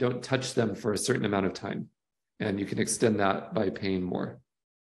off if you don't touch them for a certain amount of time, and you can extend that by paying more.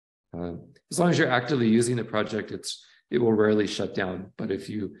 As long as you're actively using the project, it will rarely shut down. But if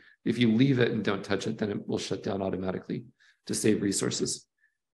you leave it and don't touch it, then it will shut down automatically to save resources.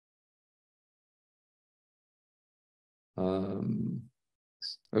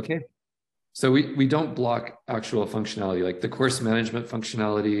 Okay. So we don't block actual functionality, like the course management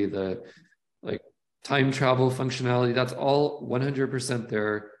functionality, the time travel functionality, that's all 100%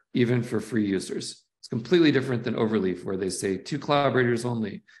 there, even for free users. It's completely different than Overleaf, where they say 2 collaborators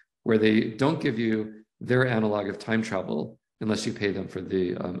only, where they don't give you their analog of time travel unless you pay them for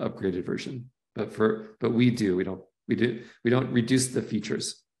the upgraded version. But we do. We don't reduce the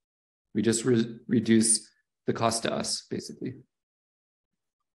features. We just reduce the cost to us, basically.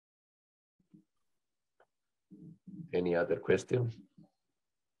 Any other question?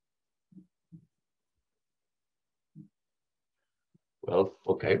 Well,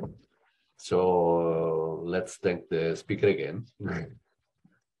 okay. So let's thank the speaker again.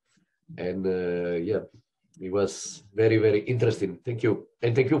 And yeah, it was very, very interesting. Thank you.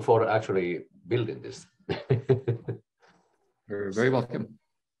 And thank you for actually building this. You're very welcome.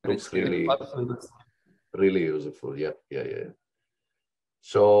 It's really, really useful. Yeah.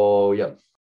 So yeah.